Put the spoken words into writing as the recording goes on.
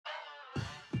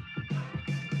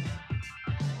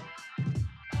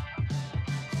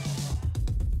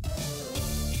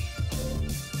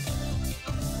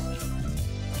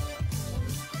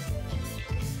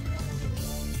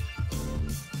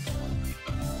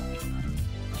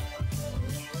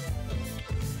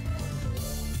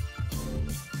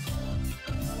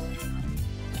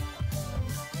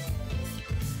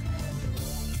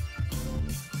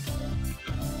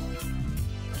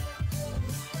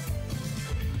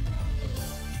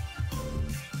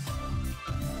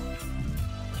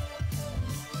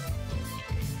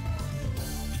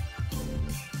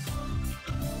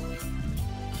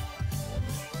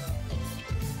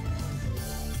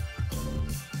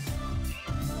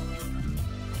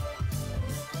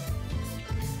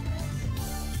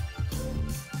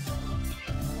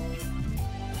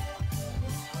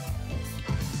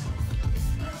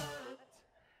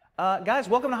Guys,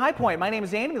 welcome to HighPoint. My name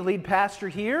is Andy, the lead pastor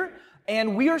here,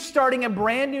 and we are starting a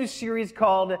brand new series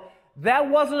called That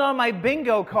Wasn't on My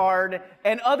Bingo Card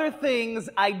and Other Things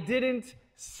I Didn't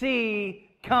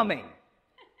See Coming.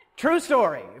 True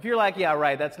story. If you're like, yeah,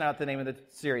 right, that's not the name of the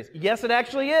series. Yes, it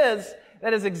actually is.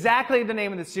 That is exactly the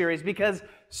name of the series because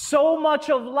so much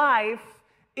of life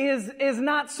is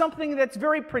not something that's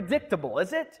very predictable,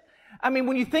 is it? I mean,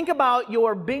 when you think about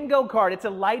your bingo card, it's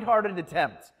a lighthearted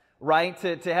attempt, right?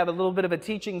 To have a little bit of a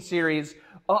teaching series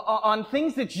on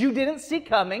things that you didn't see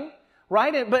coming,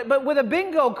 right? But with a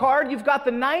bingo card, you've got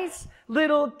the nice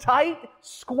little tight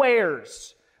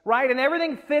squares, right? And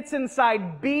everything fits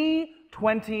inside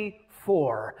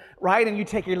B24, right? And you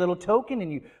take your little token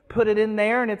and you put it in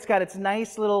there and it's got its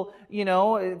nice little,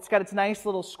 it's got its nice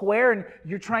little square and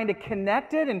you're trying to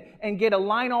connect it and get a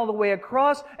line all the way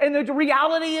across. And the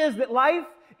reality is that life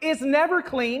is never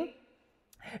clean.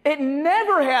 It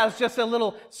never has just a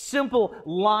little simple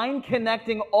line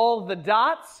connecting all the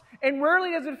dots. And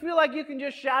rarely does it feel like you can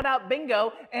just shout out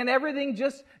bingo and everything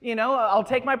just, I'll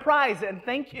take my prize and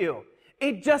thank you.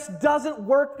 It just doesn't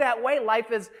work that way.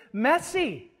 Life is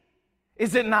messy,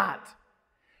 is it not?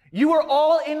 You are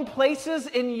all in places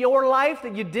in your life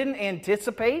that you didn't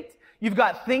anticipate. You've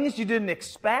got things you didn't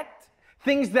expect,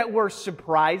 things that were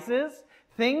surprises,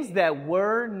 things that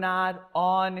were not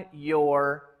on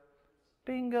your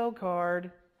bingo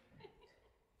card.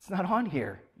 It's not on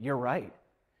here. You're right.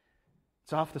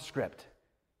 It's off the script.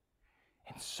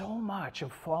 And so much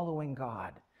of following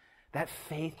God, that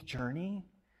faith journey,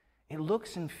 it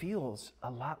looks and feels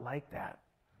a lot like that.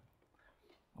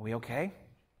 Are we okay?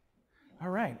 All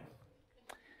right.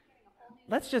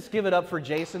 Let's just give it up for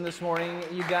Jason this morning,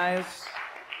 you guys.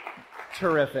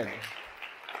 Terrific.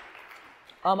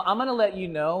 I'm going to let you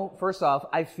know, first off,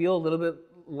 I feel a little bit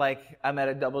like I'm at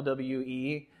a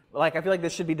WWE. Like, I feel like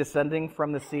this should be descending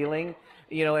from the ceiling,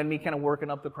 and me kind of working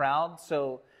up the crowd.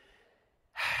 So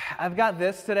I've got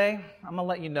this today. I'm going to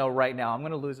let you know right now. I'm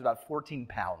going to lose about 14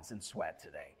 pounds in sweat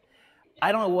today.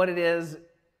 I don't know what it is,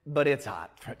 but it's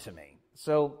hot to me.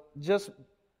 So just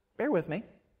bear with me.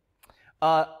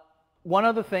 One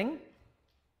other thing,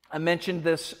 I mentioned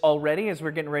this already as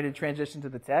we're getting ready to transition to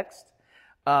the text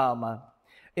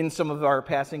in some of our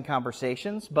passing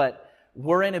conversations, but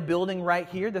we're in a building right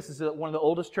here. This is one of the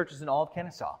oldest churches in all of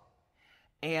Kennesaw.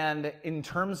 And in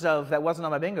terms of, that wasn't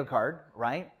on my bingo card,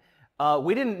 right?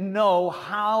 We didn't know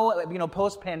how,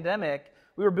 post-pandemic,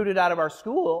 we were booted out of our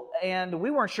school, and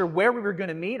we weren't sure where we were going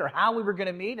to meet or how we were going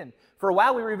to meet. And for a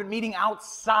while, we were even meeting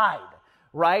outside,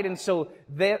 right? And so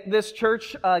this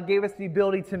church gave us the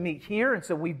ability to meet here, and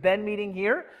so we've been meeting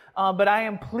here. But I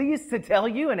am pleased to tell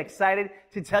you and excited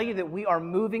to tell you that we are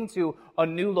moving to a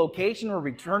new location. We're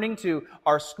returning to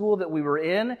our school that we were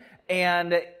in,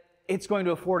 and it's going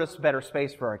to afford us better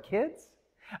space for our kids,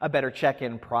 a better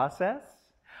check-in process,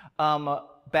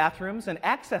 bathrooms and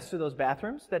access to those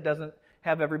bathrooms that doesn't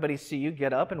have everybody see you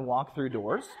get up and walk through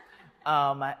doors,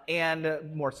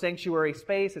 and more sanctuary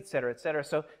space, et cetera, et cetera.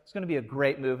 So it's going to be a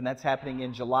great move, and that's happening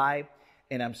in July.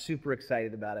 And I'm super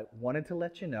excited about it. Wanted to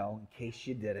let you know in case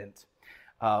you didn't.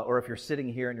 Or if you're sitting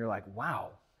here and you're like, wow,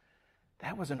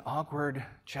 that was an awkward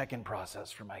check-in process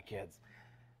for my kids.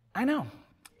 I know,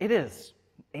 it is.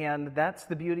 And that's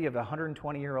the beauty of a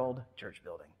 120-year-old church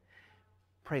building.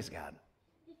 Praise God.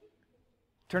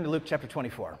 Turn to Luke chapter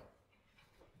 24.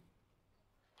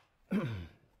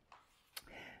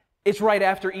 It's right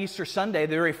after Easter Sunday,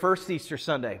 the very first Easter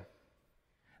Sunday.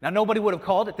 Now, nobody would have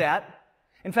called it that.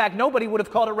 In fact, nobody would have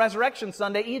called it Resurrection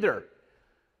Sunday either,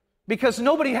 because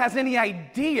nobody has any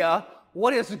idea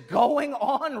what is going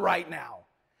on right now.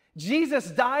 Jesus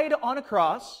died on a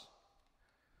cross.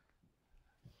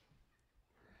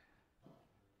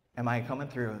 Am I coming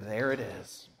through? There it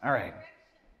is. All right.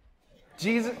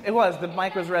 The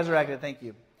mic was resurrected. Thank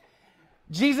you.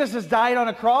 Jesus has died on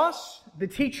a cross. The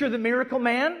teacher, the miracle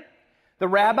man, the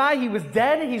rabbi, he was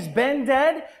dead. He's been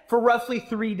dead for roughly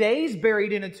 3 days,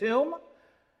 buried in a tomb.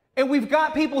 And we've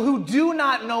got people who do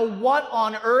not know what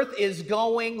on earth is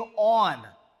going on.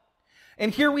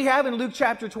 And here we have in Luke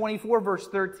chapter 24, verse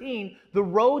 13, the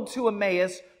road to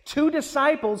Emmaus, 2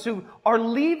 disciples who are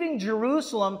leaving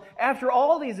Jerusalem after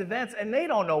all these events, and they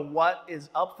don't know what is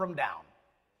up from down.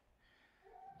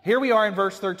 Here we are in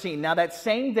verse 13. Now that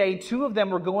same day, 2 of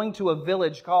them were going to a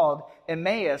village called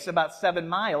Emmaus, about 7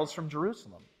 miles from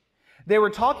Jerusalem. They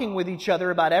were talking with each other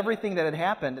about everything that had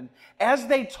happened. And as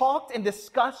they talked and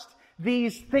discussed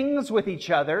these things with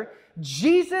each other,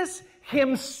 Jesus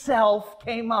himself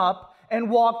came up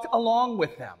and walked along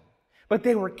with them. But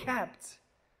they were kept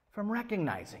from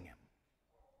recognizing him.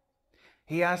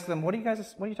 He asked them, what are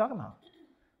you talking about?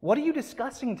 What are you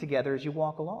discussing together as you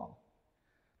walk along?"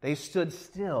 They stood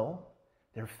still,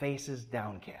 their faces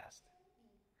downcast.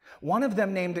 One of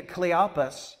them, named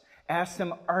Cleopas, asked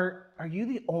him, Are you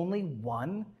the only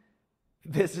one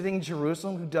visiting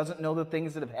Jerusalem who doesn't know the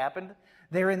things that have happened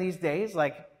there in these days?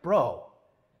 Like, bro,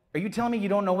 are you telling me you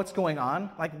don't know what's going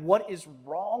on? Like, what is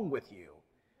wrong with you?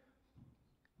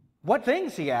 What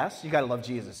things, he asked. You got to love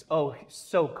Jesus. Oh, he's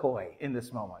so coy in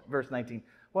this moment. Verse 19.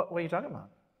 What are you talking about?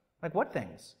 Like, what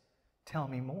things? Tell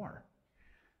me more.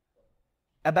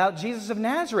 About Jesus of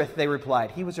Nazareth, they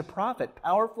replied. He was a prophet,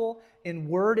 powerful in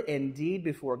word and deed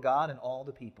before God and all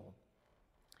the people.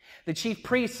 The chief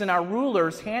priests and our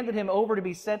rulers handed him over to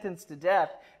be sentenced to death,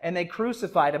 and they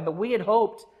crucified him. But we had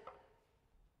hoped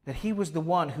that he was the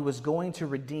one who was going to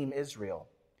redeem Israel.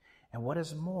 And what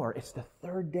is more, it's the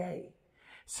third day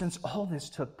since all this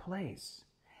took place.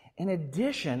 In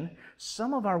addition,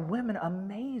 some of our women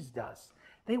amazed us.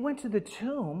 They went to the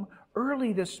tomb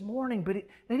early this morning, but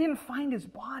they didn't find his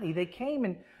body. They came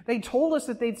and they told us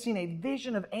that they'd seen a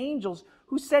vision of angels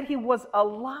who said he was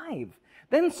alive.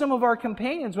 Then some of our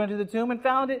companions went to the tomb and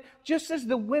found it just as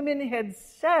the women had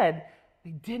said.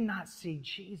 They did not see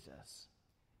Jesus.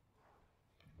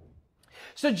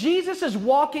 So Jesus is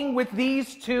walking with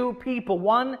these two people,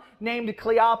 one named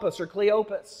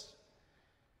Cleopas.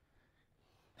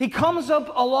 He comes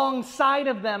up alongside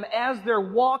of them as they're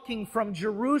walking from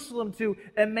Jerusalem to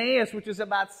Emmaus, which is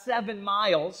about 7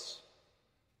 miles.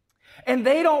 And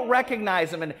they don't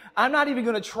recognize him. And I'm not even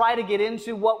going to try to get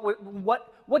into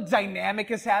what dynamic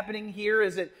is happening here.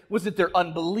 Was it their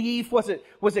unbelief? Was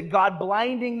it God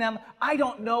blinding them? I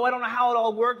don't know. I don't know how it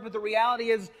all worked, but the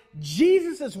reality is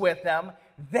Jesus is with them.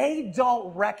 They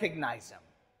don't recognize him.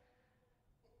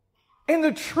 And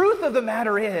the truth of the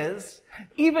matter is,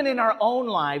 even in our own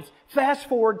lives, fast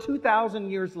forward 2,000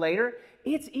 years later,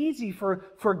 it's easy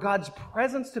for God's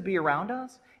presence to be around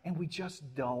us, and we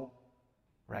just don't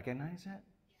recognize it.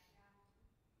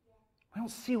 We don't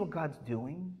see what God's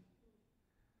doing.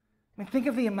 I mean, think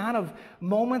of the amount of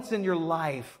moments in your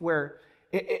life where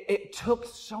it took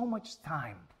so much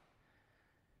time,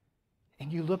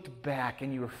 and you looked back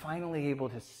and you were finally able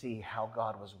to see how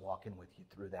God was walking with you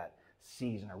through that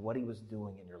season or what he was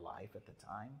doing in your life at the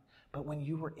time. But when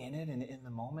you were in it and in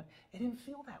the moment, it didn't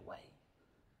feel that way.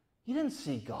 You didn't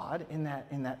see God in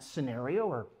that scenario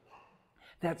or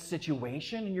that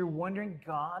situation, and you're wondering,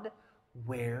 God,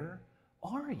 where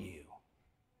are you?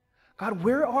 God,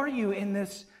 where are you in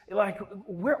this? Like,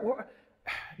 where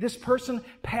this person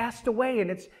passed away and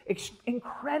it's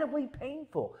incredibly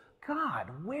painful.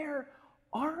 God, where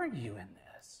are you in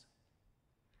this?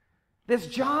 This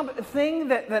job thing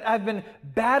that I've been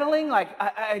battling, like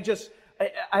I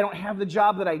don't have the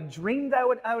job that I dreamed I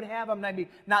would have. I'm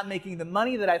not making the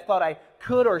money that I thought I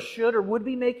could or should or would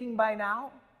be making by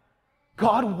now.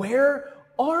 God, where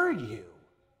are you?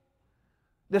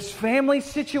 This family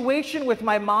situation with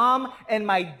my mom and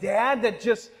my dad that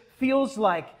just feels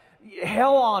like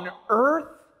hell on earth.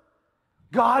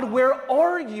 God, where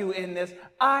are you in this?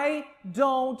 I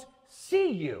don't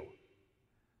see you.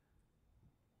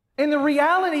 And the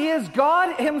reality is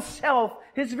God himself,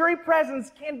 his very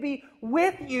presence can be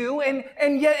with you,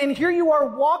 and here you are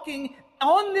walking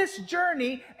on this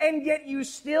journey, and yet you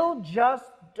still just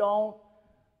don't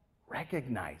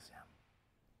recognize him.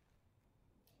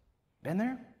 Been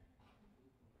there?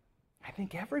 I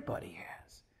think everybody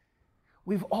has.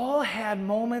 We've all had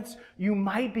moments, you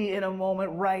might be in a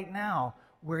moment right now,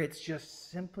 where it's just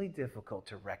simply difficult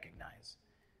to recognize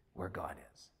where God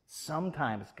is.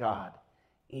 Sometimes God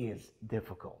is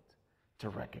difficult to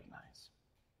recognize.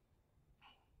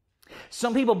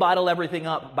 Some people bottle everything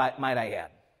up, might I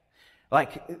add.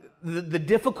 Like the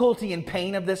difficulty and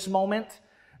pain of this moment,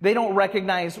 they don't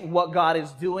recognize what God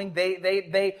is doing.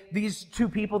 These two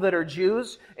people that are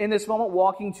Jews in this moment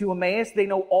walking to Emmaus, they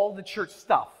know all the church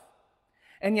stuff.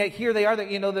 And yet here they are,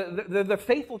 the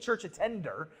faithful church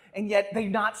attender, and yet they're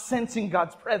not sensing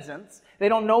God's presence. They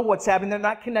don't know what's happening. They're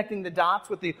not connecting the dots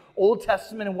with the Old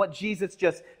Testament and what Jesus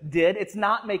just did. It's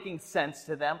not making sense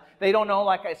to them. They don't know,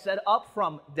 like I said, up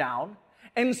from down.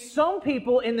 And some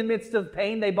people in the midst of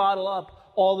pain, they bottle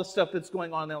up all the stuff that's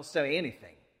going on and they don't say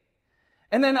anything.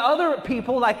 And then other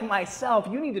people like myself,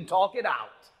 you need to talk it out.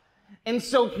 And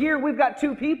so here we've got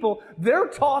two people, they're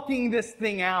talking this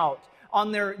thing out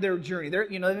on their journey.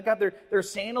 They've got their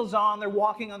sandals on, they're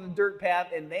walking on the dirt path,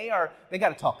 and they got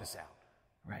to talk this out,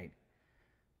 right?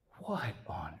 What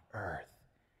on earth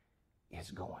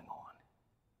is going on?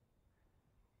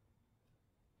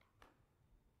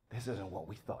 This isn't what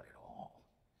we thought at all.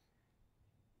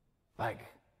 Like,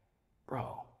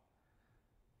 bro,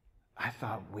 I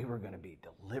thought we were going to be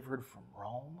delivered from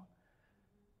Rome.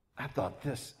 I thought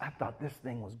this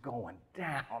thing was going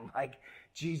down. Like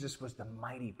Jesus was the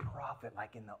mighty prophet,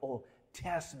 like in the Old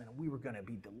Testament. We were going to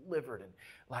be delivered. And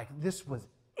like this was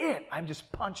it. I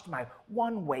just punched my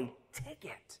one-way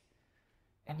ticket.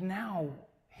 And now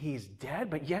he's dead,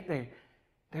 but yet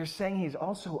they're saying he's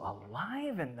also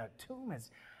alive and the tomb is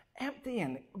empty.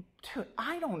 And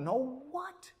I don't know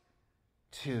what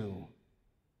to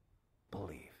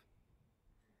believe.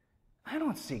 I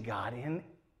don't see God in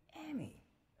any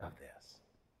of this.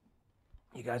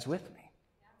 You guys with me?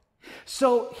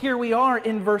 So here we are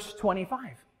in verse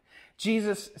 25.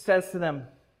 Jesus says to them,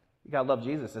 you gotta love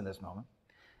Jesus in this moment.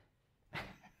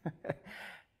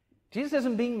 Jesus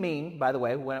isn't being mean, by the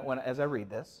way, when as I read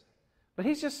this, but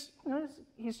he's just,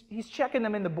 he's checking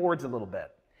them in the boards a little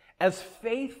bit. As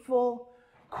faithful,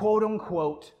 quote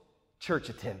unquote, church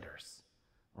attenders,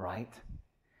 right?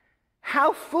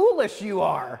 How foolish you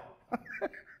are.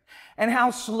 And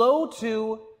how slow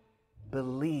to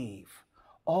believe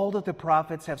all that the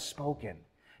prophets have spoken.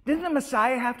 Didn't the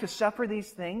Messiah have to suffer these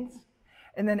things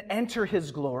and then enter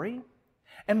his glory?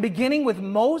 And beginning with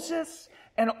Moses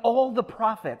and all the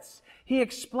prophets, he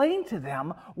explained to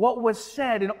them what was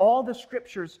said in all the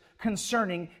scriptures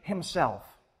concerning himself.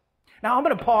 Now I'm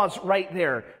going to pause right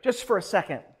there just for a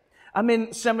second. I'm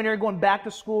in seminary going back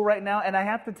to school right now, and I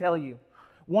have to tell you,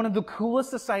 one of the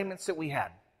coolest assignments that we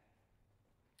had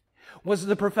was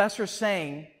the professor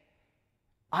saying,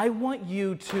 I want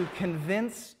you to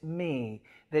convince me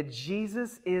that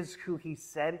Jesus is who he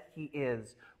said he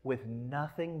is with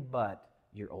nothing but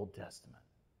your Old Testament.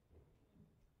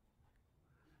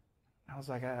 I was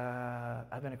like,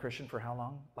 I've been a Christian for how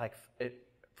long? Like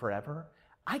forever?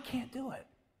 I can't do it.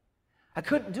 I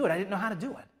couldn't do it. I didn't know how to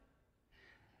do it.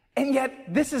 And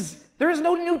yet, there is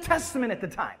no New Testament at the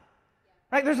time.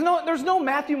 Right? There's no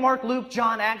Matthew, Mark, Luke,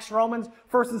 John, Acts, Romans,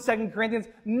 1st and 2nd Corinthians.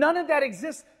 None of that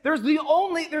exists. There's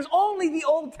only the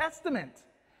Old Testament.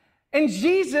 And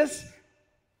Jesus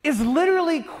is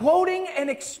literally quoting and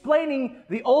explaining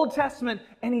the Old Testament,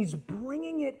 and he's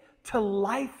bringing it to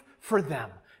life for them.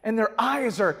 And their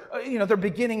eyes are, they're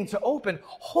beginning to open.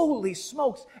 Holy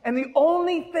smokes. And the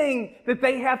only thing that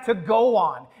they have to go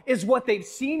on is what they've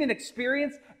seen and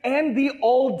experienced and the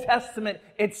Old Testament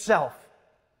itself.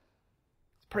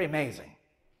 Pretty amazing.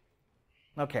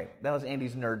 Okay, that was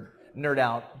Andy's nerd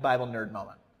out, Bible nerd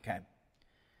moment. Okay.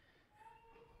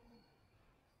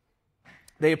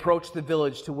 They approached the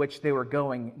village to which they were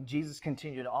going. Jesus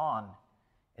continued on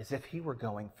as if he were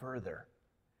going further.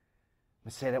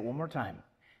 Let's say that one more time.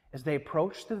 As they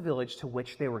approached the village to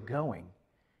which they were going,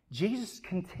 Jesus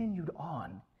continued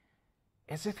on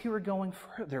as if he were going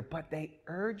further, but they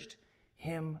urged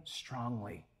him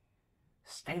strongly.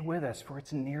 Stay with us, for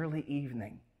it's nearly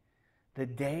evening. The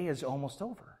day is almost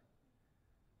over.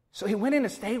 So he went in to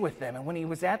stay with them, and when he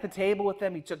was at the table with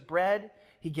them, he took bread,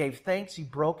 he gave thanks, he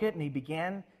broke it, and he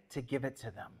began to give it to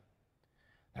them.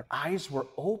 Their eyes were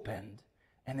opened,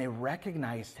 and they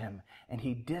recognized him, and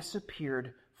he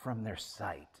disappeared from their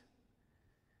sight.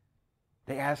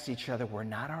 They asked each other, were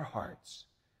not our hearts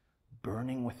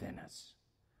burning within us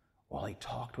while he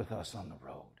talked with us on the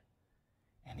road?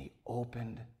 And he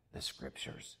opened the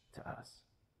scriptures to us.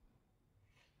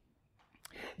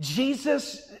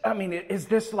 Jesus, is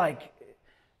this like,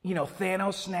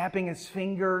 Thanos snapping his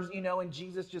fingers, and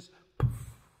Jesus just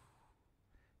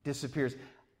disappears?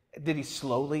 Did he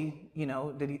slowly,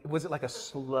 was it like a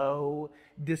slow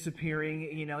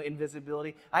disappearing,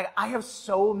 invisibility? I have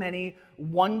so many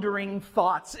wondering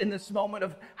thoughts in this moment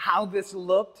of how this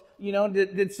looked.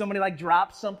 Did somebody like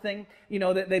drop something,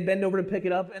 that they bend over to pick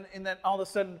it up and then all of a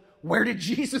sudden, where did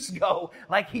Jesus go?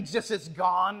 Like he just is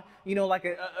gone, like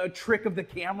a trick of the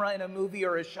camera in a movie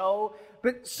or a show.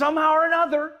 But somehow or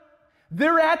another,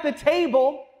 they're at the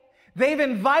table. They've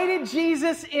invited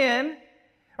Jesus in.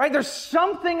 Right? There's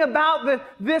something about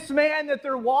this man that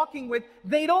they're walking with.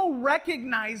 They don't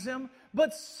recognize him,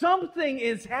 but something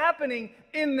is happening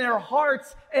in their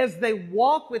hearts as they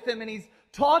walk with him, and he's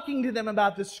talking to them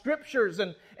about the scriptures,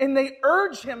 and they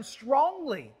urge him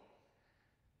strongly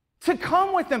to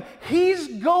come with them. He's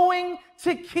going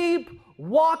to keep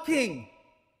walking.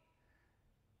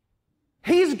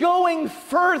 He's going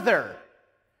further.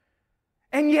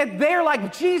 And yet they're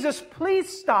like, Jesus, please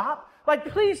stop. Like,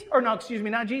 please, or no, excuse me,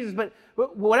 not Jesus, but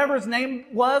whatever his name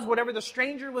was, whatever the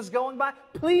stranger was going by,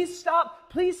 please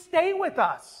stop. Please stay with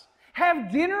us.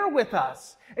 Have dinner with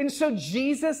us. And so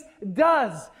Jesus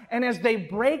does. And as they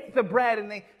break the bread and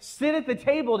they sit at the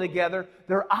table together,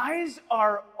 their eyes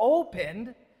are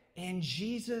opened and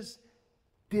Jesus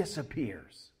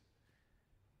disappears.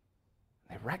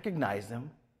 They recognize him,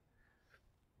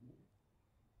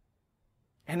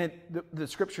 And the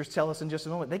scriptures tell us in just a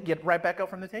moment, they get right back up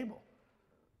from the table.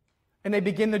 And they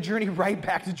begin the journey right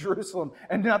back to Jerusalem,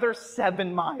 another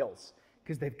 7 miles.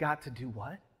 Because they've got to do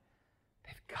what?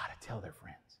 They've got to tell their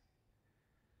friends.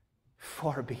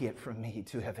 Far be it from me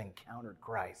to have encountered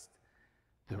Christ,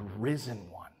 the risen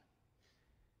one,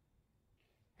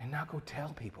 and not go tell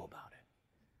people about it.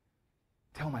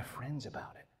 Tell my friends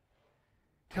about it.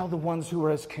 Tell the ones who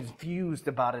are as confused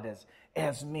about it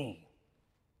as me.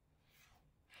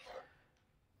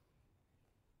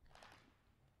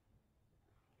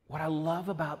 What I love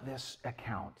about this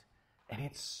account, and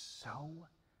it's so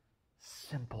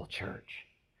simple, church.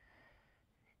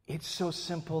 It's so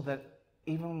simple that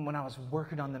even when I was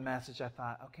working on the message, I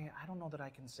thought, okay, I don't know that I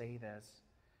can say this.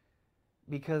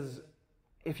 Because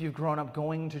if you've grown up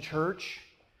going to church,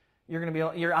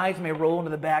 your eyes may roll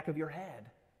into the back of your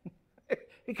head.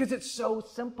 Because it's so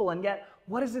simple. And yet,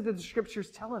 what is it that the scriptures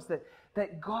tell us?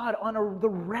 That God, on the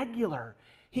regular,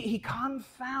 He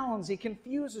confounds, He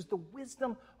confuses the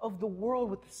wisdom of the world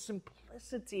with the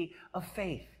simplicity of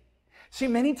faith. See,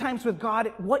 many times with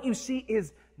God, what you see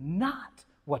is not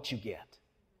what you get.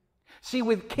 See,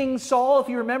 with King Saul, if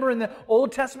you remember in the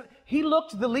Old Testament, he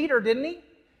looked the leader, didn't he?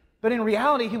 But in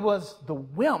reality, he was the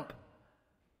wimp.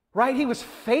 Right? He was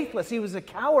faithless. He was a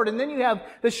coward. And then you have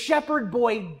the shepherd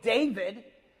boy David,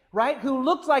 right? Who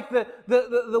looked like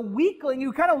the weakling,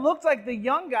 who kind of looked like the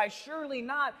young guy, surely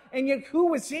not. And yet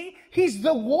who was he? He's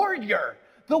the warrior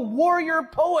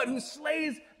poet who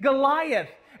slays Goliath.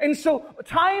 And so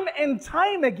time and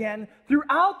time again,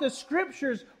 throughout the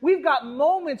scriptures, we've got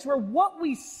moments where what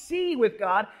we see with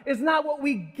God is not what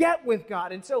we get with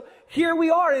God. And so here we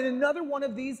are in another one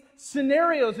of these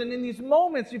scenarios. And in these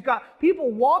moments, you've got people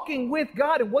walking with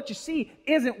God, and what you see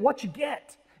isn't what you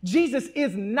get. Jesus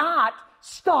is not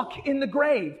stuck in the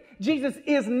grave. Jesus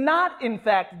is not, in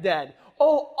fact, dead.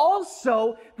 Oh,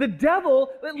 also, the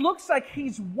devil, it looks like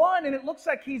he's won and it looks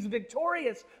like he's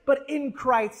victorious, but in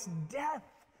Christ's death,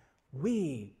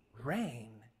 we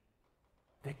reign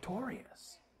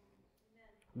victorious.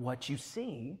 What you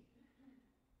see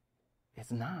is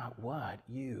not what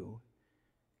you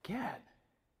get.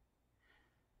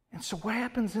 And so what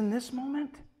happens in this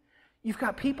moment? You've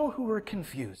got people who are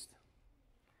confused.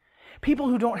 People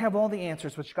who don't have all the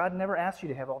answers, which God never asks you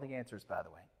to have all the answers, by the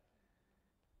way.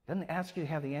 He doesn't ask you to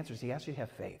have the answers. He asks you to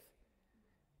have faith.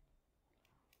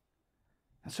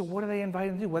 And so what are they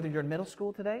invited to do? Whether you're in middle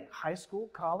school today, high school,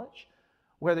 college,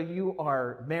 whether you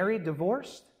are married,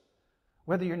 divorced,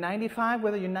 whether you're 95,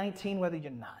 whether you're 19, whether you're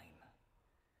 9.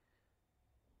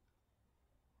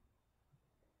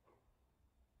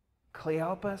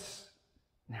 Cleopas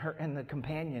and the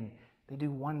companion, they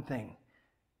do one thing.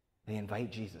 They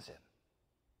invite Jesus in.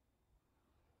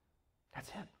 That's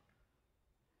it.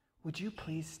 Would you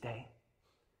please stay?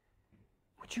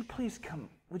 Would you please come?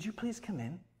 Would you please come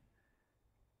in?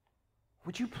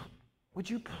 Would you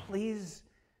please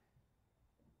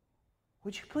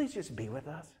just be with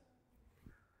us?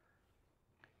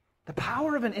 The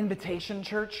power of an invitation,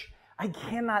 church,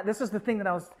 this is the thing that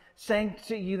I was saying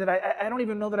to you, that I don't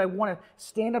even know that I want to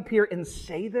stand up here and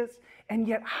say this, and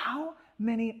yet how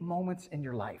many moments in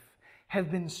your life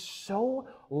have been so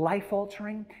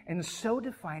life-altering and so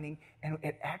defining, and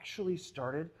it actually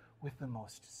started with the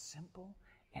most simple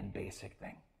and basic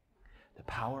thing, the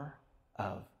power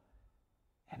of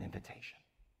an invitation.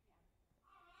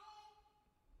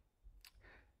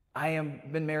 I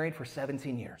have been married for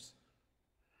 17 years.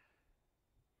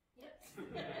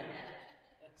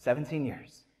 17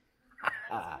 years.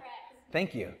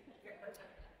 Thank you.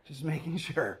 Just making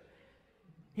sure.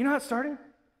 You know how it started?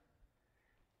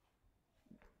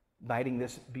 Inviting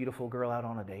this beautiful girl out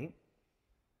on a date.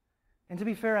 And to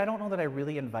be fair, I don't know that I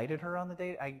really invited her on the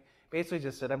date. I basically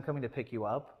just said, I'm coming to pick you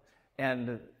up.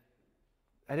 And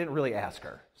I didn't really ask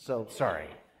her, so sorry.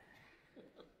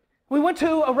 We went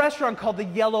to a restaurant called the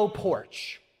Yellow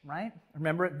Porch, right?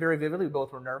 Remember it very vividly. We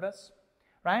both were nervous,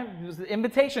 right? It was the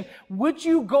invitation. Would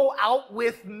you go out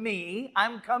with me?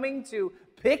 I'm coming to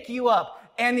pick you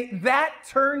up. And that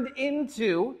turned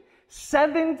into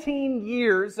 17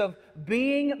 years of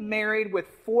being married with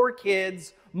 4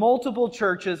 kids, multiple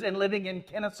churches, and living in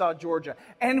Kennesaw, Georgia.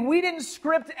 And we didn't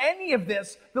script any of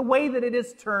this the way that it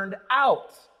has turned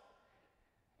out.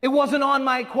 It wasn't on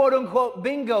my quote-unquote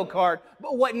bingo card,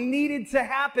 but what needed to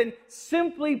happen,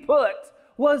 simply put,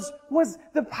 was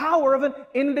the power of an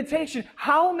invitation.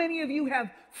 How many of you have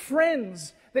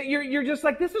friends that you're just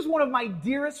like, this is one of my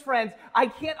dearest friends. I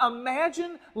can't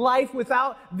imagine life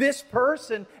without this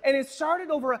person. And it started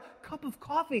over a cup of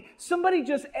coffee. Somebody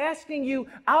just asking you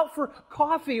out for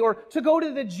coffee, or to go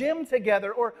to the gym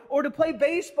together, or to play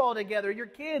baseball together, your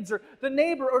kids, or the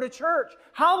neighbor, or to church.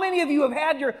 How many of you have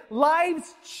had your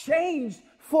lives changed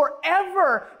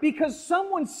forever because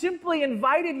someone simply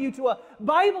invited you to a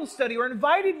Bible study or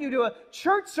invited you to a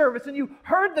church service, and you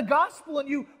heard the gospel and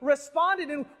you responded?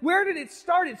 And where did it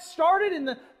start? It started in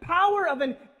the power of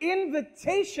an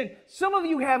invitation. Some of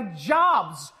you have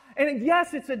jobs, and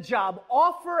yes, it's a job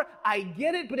offer. I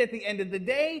get it. But at the end of the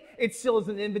day, it still is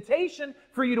an invitation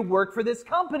for you to work for this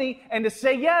company and to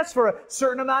say yes for a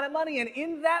certain amount of money. And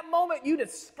in that moment, you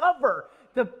discover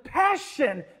the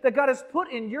passion that God has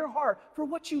put in your heart for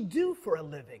what you do for a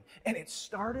living. And it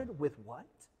started with what?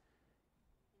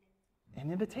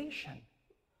 An invitation.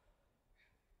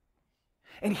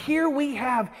 And here we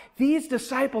have these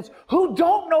disciples who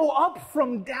don't know up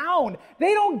from down.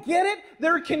 They don't get it.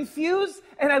 They're confused.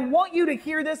 And I want you to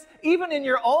hear this, even in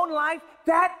your own life.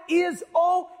 That is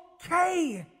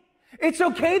okay. It's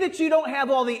okay that you don't have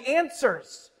all the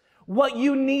answers. What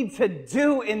you need to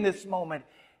do in this moment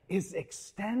is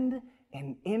extend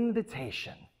an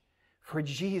invitation for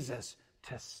Jesus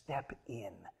to step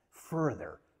in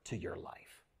further to your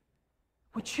life.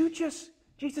 Would you just,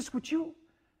 Jesus, would you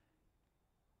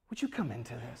come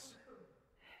into this?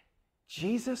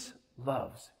 Jesus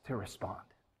loves to respond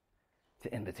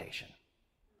to invitation.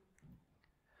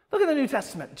 Look at the New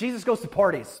Testament. Jesus goes to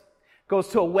parties, goes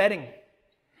to a wedding,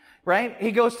 right?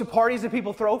 He goes to parties that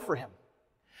people throw for him.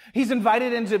 He's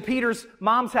invited into Peter's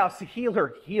mom's house to heal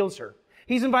her, heals her.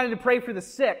 He's invited to pray for the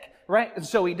sick, right? And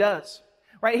so he does.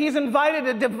 Right? He's invited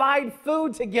to divide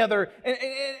food together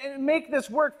and make this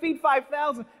work, feed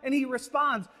 5,000, and he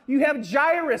responds. You have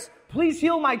Jairus, please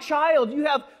heal my child. You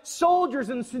have soldiers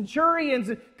and centurions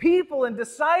and people and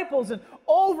disciples, and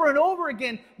over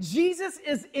again, Jesus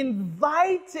is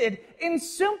invited in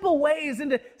simple ways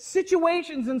into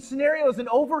situations and scenarios, and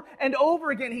over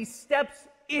again, he steps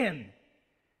in.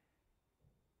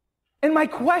 And my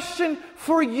question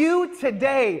for you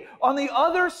today, on the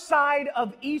other side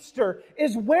of Easter,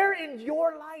 is where in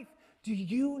your life do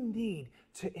you need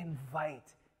to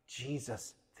invite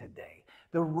Jesus today?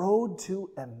 The road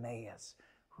to Emmaus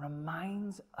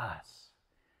reminds us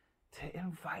to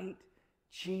invite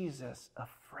Jesus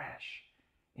afresh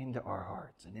into our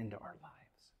hearts and into our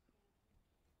lives.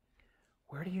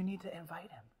 Where do you need to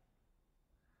invite him?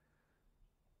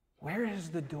 Where has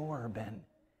the door been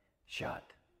shut?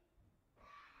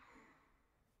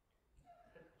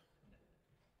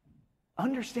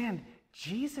 Understand,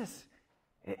 Jesus,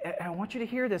 I want you to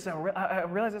hear this. I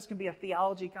realize this can be a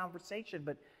theology conversation,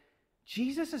 but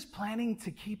Jesus is planning to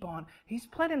keep on. He's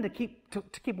planning to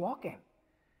keep walking.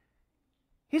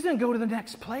 He's going to go to the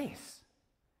next place.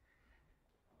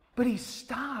 But he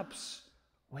stops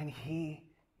when he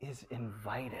is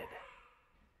invited.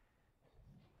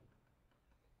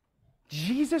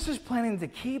 Jesus is planning to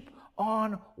keep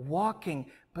on walking,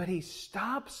 but he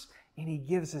stops and he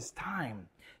gives his time.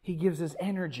 He gives his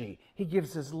energy. He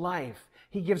gives his life.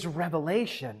 He gives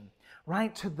revelation,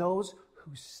 right, to those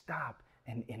who stop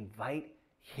and invite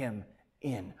him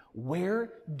in.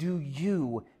 Where do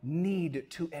you need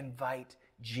to invite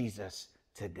Jesus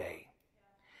today?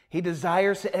 He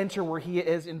desires to enter where he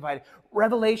is invited.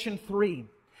 Revelation 3.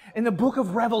 In the book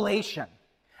of Revelation,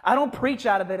 I don't preach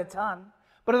out of it a ton,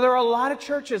 but there are a lot of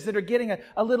churches that are getting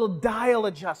a little dial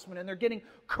adjustment, and they're getting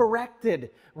corrected,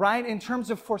 right, in terms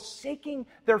of forsaking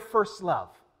their first love.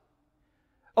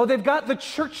 Oh, they've got the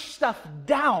church stuff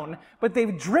down, but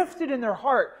they've drifted in their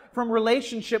heart from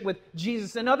relationship with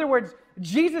Jesus. In other words,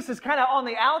 Jesus is kind of on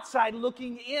the outside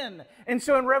looking in. And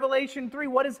so in Revelation 3,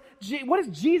 what does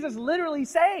Jesus literally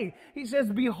say? He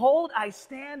says, "Behold, I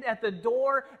stand at the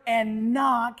door and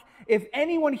knock. If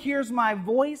anyone hears my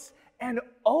voice and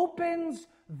opens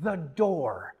the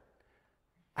door,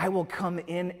 I will come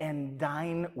in and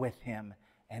dine with him,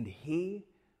 and he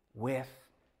with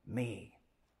me."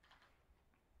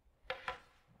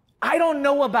 I don't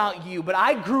know about you, but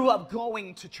I grew up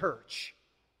going to church.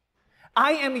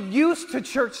 I am used to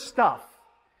church stuff.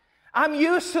 I'm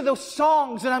used to the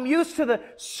songs, and I'm used to the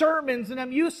sermons, and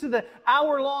I'm used to the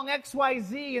hour-long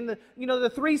XYZ and the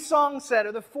 3-song set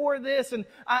or the 4 this. And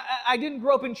I didn't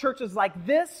grow up in churches like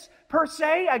this per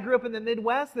se. I grew up in the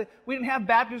Midwest. We didn't have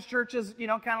Baptist churches,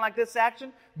 kind of like this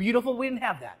section. Beautiful. We didn't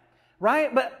have that,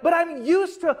 right? But I'm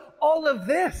used to all of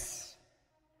this.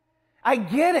 I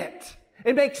get it.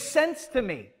 It makes sense to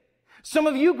me. Some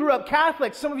of you grew up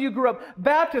Catholic. Some of you grew up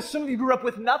Baptist. Some of you grew up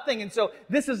with nothing. And so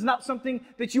this is not something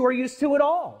that you are used to at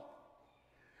all.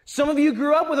 Some of you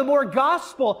grew up with a more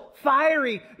gospel,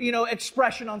 fiery,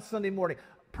 expression on Sunday morning.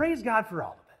 Praise God for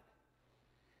all of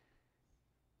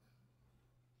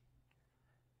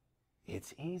it.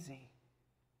 It's easy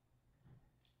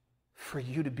for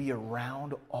you to be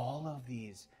around all of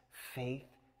these faith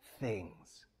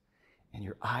things and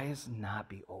your eyes not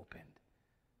be opened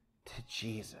to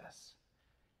Jesus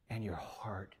and your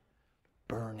heart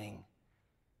burning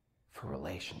for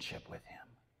relationship with Him.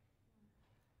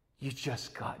 You've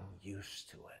just gotten used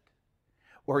to it.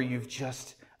 Or you've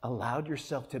just allowed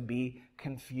yourself to be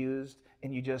confused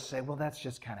and you just say, well, that's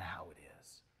just kind of how it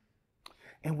is.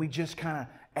 And we just kind of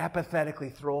apathetically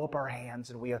throw up our hands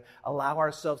and we allow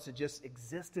ourselves to just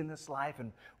exist in this life,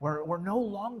 and we're no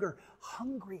longer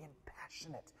hungry and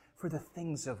passionate for the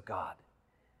things of God.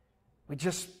 We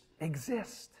just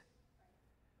exist.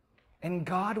 And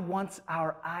God wants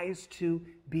our eyes to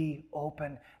be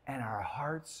open and our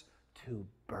hearts to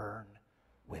burn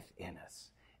within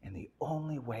us. And the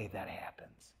only way that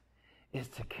happens is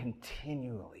to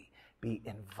continually be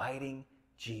inviting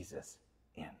Jesus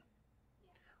in.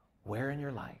 Where in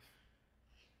your life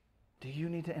do you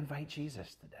need to invite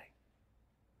Jesus today?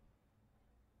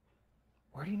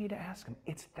 Where do you need to ask Him?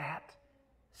 It's that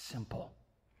simple.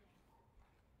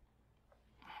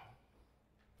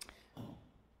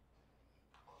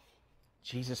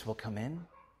 Jesus will come in.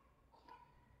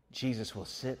 Jesus will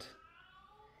sit.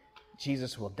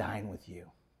 Jesus will dine with you.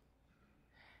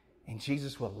 And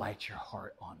Jesus will light your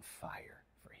heart on fire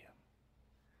for Him.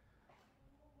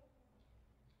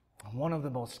 And one of the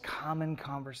most common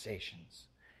conversations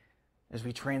as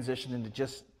we transition into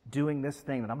just doing this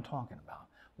thing that I'm talking about,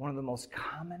 one of the most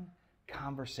common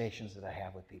conversations that I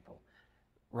have with people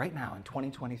right now in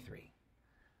 2023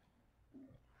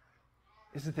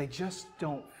 is that they just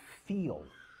don't feel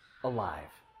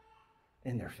alive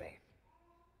in their faith.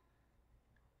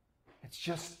 It's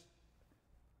just,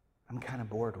 I'm kind of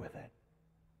bored with it.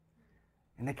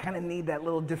 And they kind of need that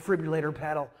little defibrillator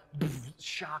pedal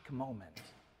shock moment.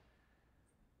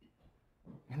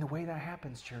 And the way that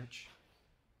happens, church,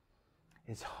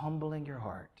 is humbling your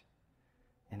heart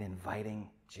and inviting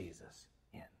Jesus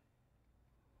in.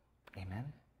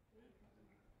 Amen?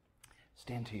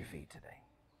 Stand to your feet today.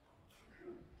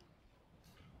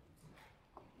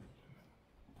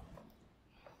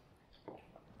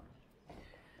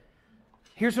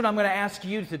 Here's what I'm going to ask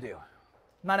you to do.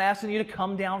 I'm not asking you to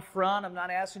come down front. I'm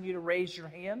not asking you to raise your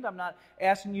hand. I'm not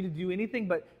asking you to do anything,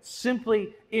 but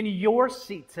simply in your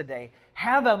seat today,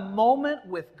 have a moment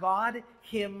with God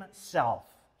Himself.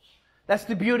 That's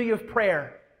the beauty of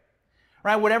prayer.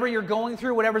 Right? Whatever you're going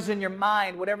through, whatever's in your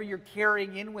mind, whatever you're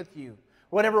carrying in with you,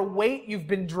 whatever weight you've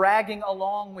been dragging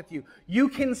along with you, you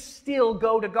can still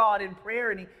go to God in prayer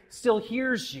and He still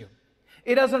hears you.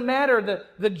 It doesn't matter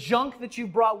the junk that you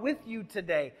brought with you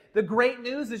today. The great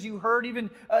news, as you heard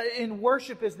even in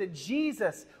worship, is that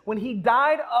Jesus, when He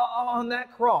died on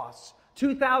that cross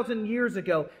 2,000 years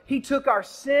ago, He took our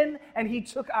sin and He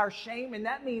took our shame. And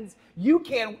that means you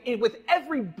can, with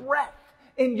every breath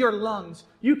in your lungs,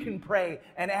 you can pray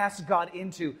and ask God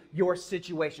into your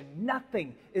situation.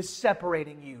 Nothing is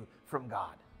separating you from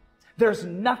God. There's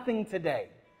nothing today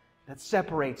that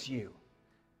separates you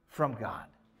from God.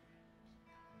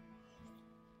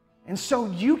 And so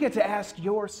you get to ask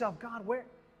yourself, God, where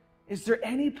is there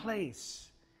any place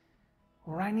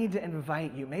where I need to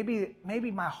invite you?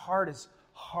 Maybe my heart is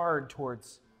hard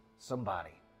towards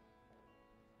somebody.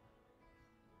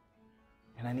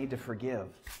 And I need to forgive.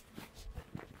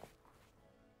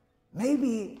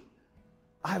 Maybe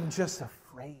I'm just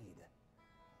afraid.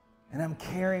 And I'm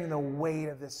carrying the weight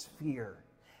of this fear.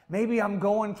 Maybe I'm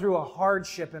going through a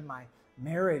hardship in my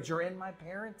marriage or in my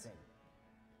parenting.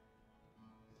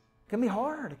 It can be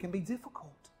hard. It can be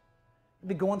difficult. It can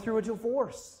be going through a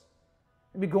divorce.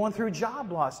 It can be going through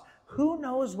job loss. Who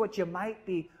knows what you might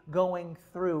be going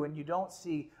through and you don't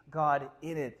see God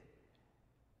in it?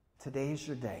 Today's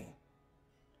your day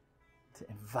to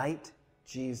invite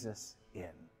Jesus in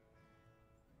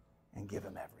and give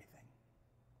Him everything.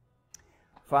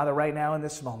 Father, right now in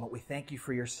this moment, we thank You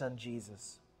for Your Son,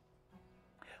 Jesus.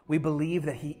 We believe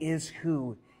that He is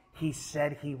who He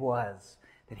said He was,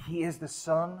 that He is the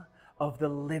Son of the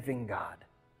living God.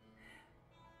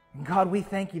 And God, we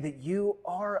thank You that You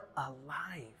are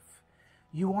alive.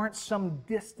 You aren't some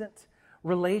distant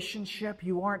relationship.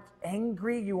 You aren't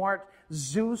angry. You aren't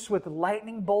Zeus with a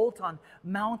lightning bolt on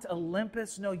Mount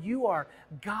Olympus. No, You are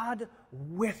God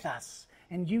with us.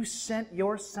 And You sent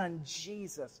Your Son,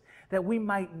 Jesus, that we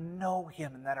might know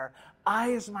Him and that our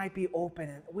eyes might be open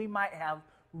and we might have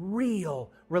real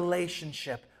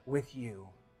relationship with You.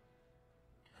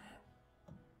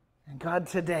 And God,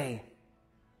 today,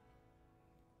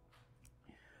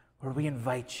 Lord, we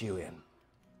invite you in.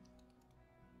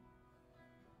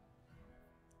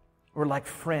 We're like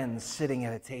friends sitting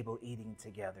at a table eating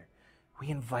together. We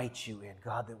invite you in,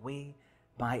 God, that we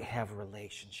might have a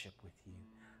relationship with you.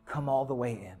 Come all the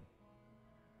way in.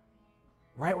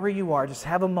 Right where you are, just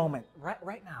have a moment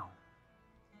right now.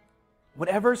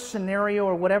 Whatever scenario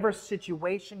or whatever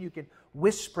situation, you can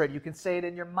whisper it, you can say it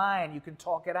in your mind, you can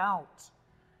talk it out.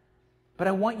 But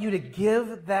I want you to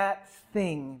give that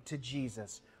thing to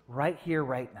Jesus right here,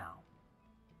 right now.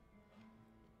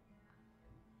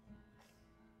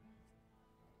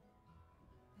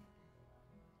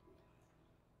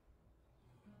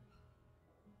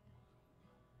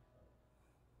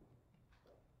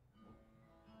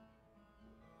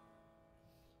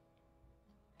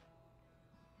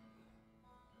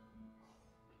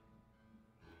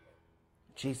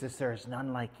 Jesus, there is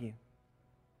none like you.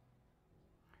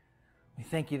 We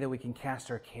thank you that we can cast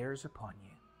our cares upon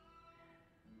you.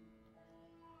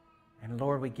 And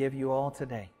Lord, we give you all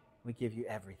today. We give you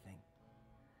everything.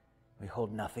 We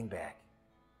hold nothing back.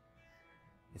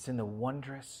 It's in the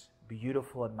wondrous,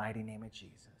 beautiful, and mighty name of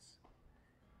Jesus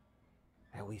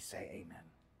that we say amen.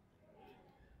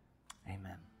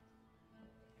 Amen.